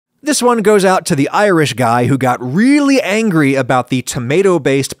This one goes out to the Irish guy who got really angry about the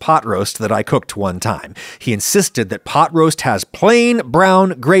tomato-based pot roast that I cooked one time. He insisted that pot roast has plain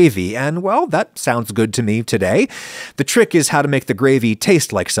brown gravy, and well, that sounds good to me today. The trick is how to make the gravy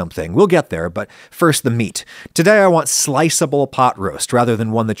taste like something. We'll get there, but first the meat. Today I want sliceable pot roast rather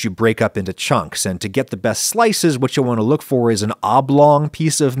than one that you break up into chunks, and to get the best slices, what you'll want to look for is an oblong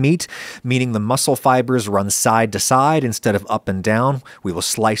piece of meat, meaning the muscle fibers run side to side instead of up and down. We will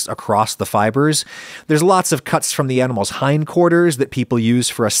slice across the fibers. There's lots of cuts from the animal's hindquarters that people use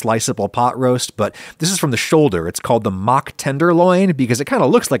for a sliceable pot roast, but this is from the shoulder. It's called the mock tenderloin because it kind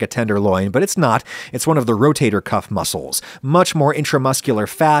of looks like a tenderloin, but it's not. It's one of the rotator cuff muscles. Much more intramuscular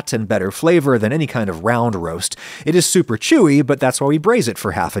fat and better flavor than any kind of round roast. It is super chewy, but that's why we braise it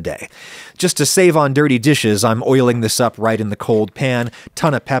for half a day. Just to save on dirty dishes, I'm oiling this up right in the cold pan,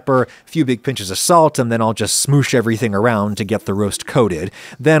 ton of pepper, few big pinches of salt, and then I'll just smoosh everything around to get the roast coated.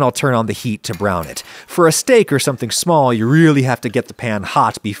 Then I'll turn on the heat to brown it. For a steak or something small, you really have to get the pan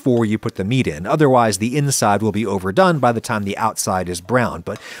hot before you put the meat in. Otherwise, the inside will be overdone by the time the outside is brown.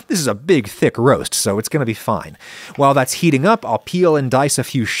 But this is a big, thick roast, so it's going to be fine. While that's heating up, I'll peel and dice a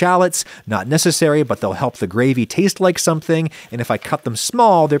few shallots. Not necessary, but they'll help the gravy taste like something. And if I cut them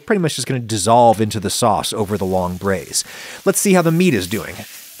small, they're pretty much just going to dissolve into the sauce over the long braise. Let's see how the meat is doing.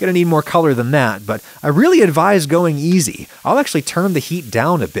 Gonna need more color than that, but I really advise going easy. I'll actually turn the heat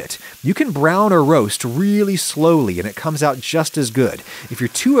down a bit. You can brown or roast really slowly and it comes out just as good. If you're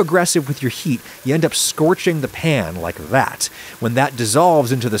too aggressive with your heat, you end up scorching the pan like that. When that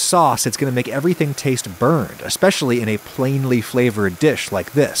dissolves into the sauce, it's gonna make everything taste burned, especially in a plainly flavored dish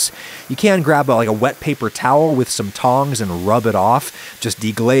like this. You can grab a wet paper towel with some tongs and rub it off. Just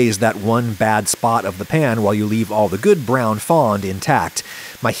deglaze that one bad spot of the pan while you leave all the good brown fond intact.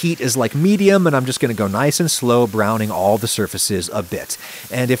 My heat is like medium, and I'm just going to go nice and slow, browning all the surfaces a bit.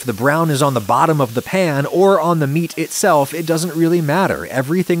 And if the brown is on the bottom of the pan or on the meat itself, it doesn't really matter.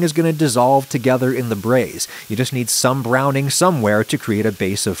 Everything is going to dissolve together in the braise. You just need some browning somewhere to create a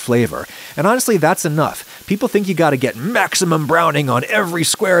base of flavor. And honestly, that's enough. People think you got to get maximum browning on every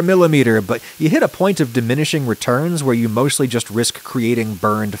square millimeter, but you hit a point of diminishing returns where you mostly just risk creating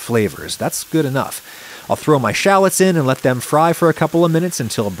burned flavors. That's good enough. I'll throw my shallots in and let them fry for a couple of minutes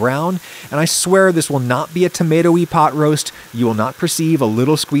until brown, and I swear this will not be a tomato-y pot roast. You will not perceive a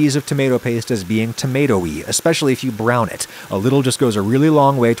little squeeze of tomato paste as being tomato-y, especially if you brown it. A little just goes a really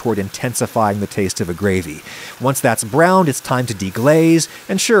long way toward intensifying the taste of a gravy. Once that's browned, it's time to deglaze,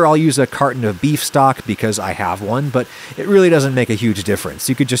 and sure, I'll use a carton of beef stock because I have one, but it really doesn't make a huge difference.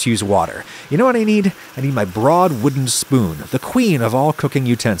 You could just use water. You know what I need? I need my broad wooden spoon, the queen of all cooking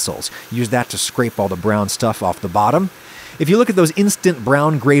utensils. Use that to scrape all the brown stuff off the bottom. If you look at those instant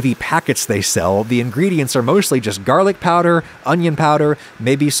brown gravy packets they sell, the ingredients are mostly just garlic powder, onion powder,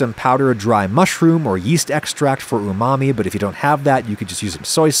 maybe some powdered dry mushroom or yeast extract for umami, but if you don't have that, you could just use some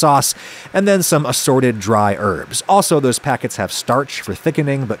soy sauce, and then some assorted dry herbs. Also, those packets have starch for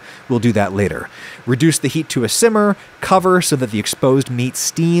thickening, but we'll do that later. Reduce the heat to a simmer, cover so that the exposed meat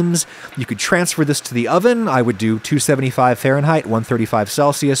steams. You could transfer this to the oven. I would do 275 Fahrenheit, 135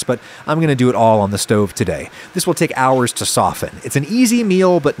 Celsius, but I'm going to do it all on the stove today. This will take hours to soften. It's an easy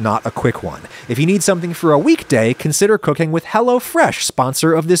meal, but not a quick one. If you need something for a weekday, consider cooking with HelloFresh,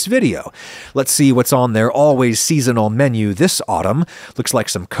 sponsor of this video. Let's see what's on their always seasonal menu this autumn. Looks like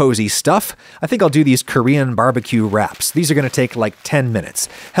some cozy stuff. I think I'll do these Korean barbecue wraps. These are going to take like 10 minutes.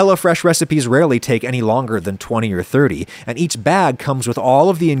 HelloFresh recipes rarely take any longer than 20 or 30, and each bag comes with all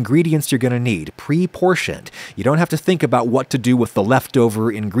of the ingredients you're going to need, pre-portioned. You don't have to think about what to do with the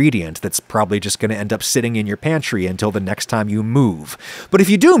leftover ingredient that's probably just going to end up sitting in your pantry until the next time you move. But if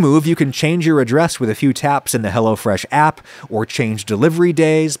you do move, you can change your address with a few taps in the HelloFresh app, or change delivery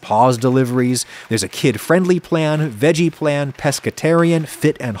days, pause deliveries. There's a kid-friendly plan, veggie plan, pescatarian,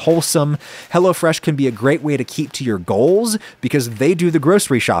 fit and wholesome. HelloFresh can be a great way to keep to your goals because they do the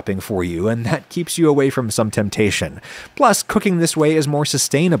grocery shopping for you, and that keeps you away from some temptation. Plus, cooking this way is more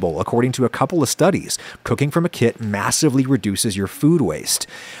sustainable, according to a couple of studies. Cooking from a kit massively reduces your food waste.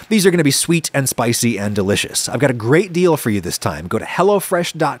 These are going to be sweet and spicy and delicious. I've got a great deal for you this time. Go to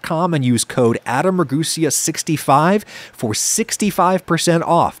HelloFresh.com and use code AdamRagusia65 for 65%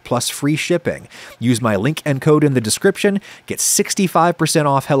 off plus free shipping. Use my link and code in the description. Get 65%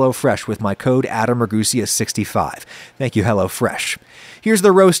 off HelloFresh with my code AdamRagusia65. Thank you, HelloFresh. Here's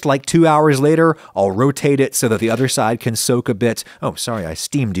the roast like 2 hours later. I'll rotate it so that the other side can soak a bit. Oh, sorry, I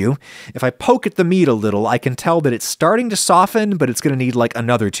steamed you. If I poke at the meat a little, I can tell that it's starting to soften, but it's going to need like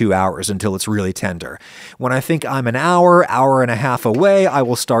another 2 hours until it's really tender. When I think I'm an hour and a half away, I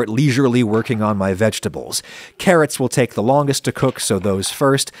will start leisurely working on my vegetables. Carrots will take the longest to cook, so those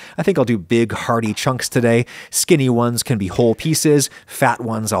first. I think I'll do big, hearty chunks today. Skinny ones can be whole pieces. Fat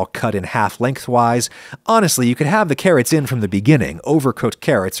ones I'll cut in half lengthwise. Honestly, you could have the carrots in from the beginning. Overcooked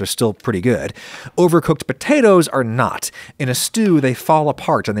carrots are still pretty good. Overcooked potatoes are not. In a stew, they fall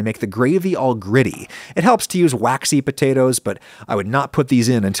apart and they make the gravy all gritty. It helps to use waxy potatoes, but I would not put these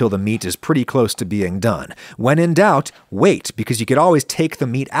in until the meat is pretty close to being done. When in doubt, wait, because you could always take the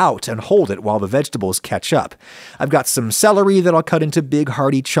meat out and hold it while the vegetables catch up. I've got some celery that I'll cut into big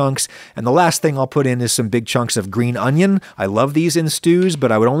hearty chunks, and the last thing I'll put in is some big chunks of green onion. I love these in stews,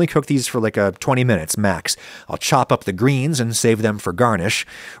 but I would only cook these for like 20 minutes max. I'll chop up the greens and save them for garnish.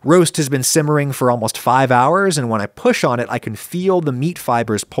 Roast has been simmering for almost 5 hours, and when I push on it, I can feel the meat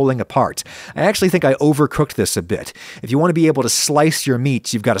fibers pulling apart. I actually think I overcooked this a bit. If you want to be able to slice your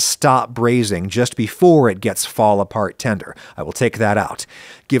meat, you've got to stop braising just before it gets fall-apart tender. I will take that out.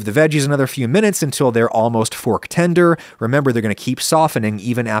 Give the veggies another few minutes until they're almost fork tender. Remember, they're going to keep softening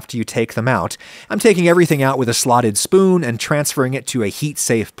even after you take them out. I'm taking everything out with a slotted spoon and transferring it to a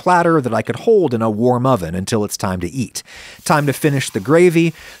heat-safe platter that I could hold in a warm oven until it's time to eat. Time to finish the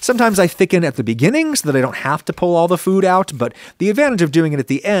gravy. Sometimes I thicken at the beginning so that I don't have to pull all the food out, but the advantage of doing it at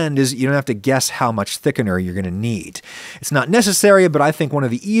the end is you don't have to guess how much thickener you're going to need. It's not necessary, but I think one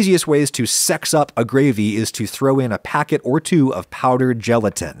of the easiest ways to sex up a gravy is to throw in a packet or two of powdered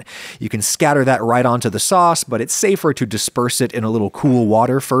gelatin. You can scatter that right onto the sauce, but it's safer to disperse it in a little cool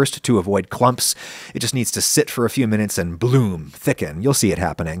water first to avoid clumps. It just needs to sit for a few minutes and bloom, thicken. You'll see it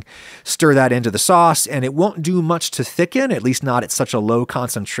happening. Stir that into the sauce, and it won't do much to thicken, at least not at such a low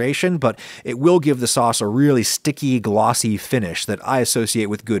concentration, but it will give the sauce a really sticky, glossy finish that I associate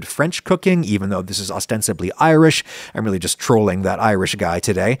with good French cooking, even though this is ostensibly Irish. I'm really just trolling that Irish guy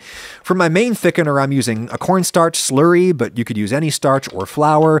today. For my main thickener, I'm using a cornstarch slurry, but you could use any starch or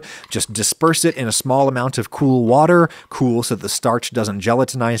flour. Just disperse it in a small amount of cool water, cool so that the starch doesn't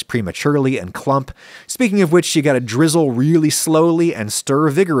gelatinize prematurely and clump. Speaking of which, you gotta drizzle really slowly and stir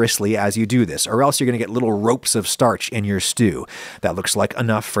vigorously as you do this, or else you're gonna get little ropes of starch in your stew. That looks like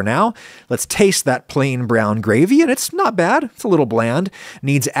enough for now. Let's taste that plain brown gravy, and it's not bad. It's a little bland.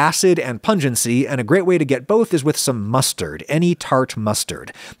 Needs acid and pungency, and a great way to get both is with some mustard, any tart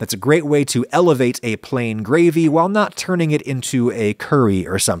mustard. That's a great way to elevate a plain gravy while not turning it into a curry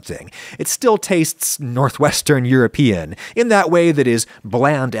or something. It still tastes Northwestern European, in that way that is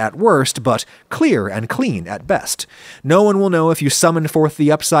bland at worst, but clear and clean at best. No one will know if you summon forth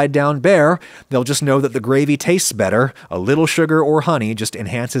the upside-down bear. They'll just know that the gravy tastes better. A little sugar or honey just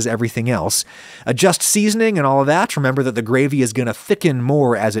enhances everything else. Adjust seasoning and all of that. Remember that the gravy is going to thicken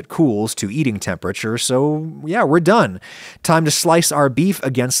more as it cools to eating temperature, so yeah, we're done. Time to slice our beef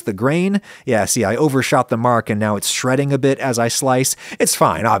against the grain. Yeah, see, I overshot the mark and now it's shredding a bit as I slice. It's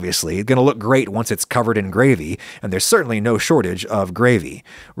fine, obviously. It's going to look great once it's covered in gravy, and there's certainly no shortage of gravy.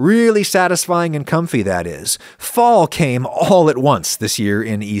 Really satisfying and comfy, that is. Fall came all at once this year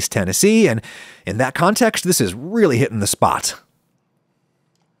in East Tennessee, and in that context, this is really hitting the spot.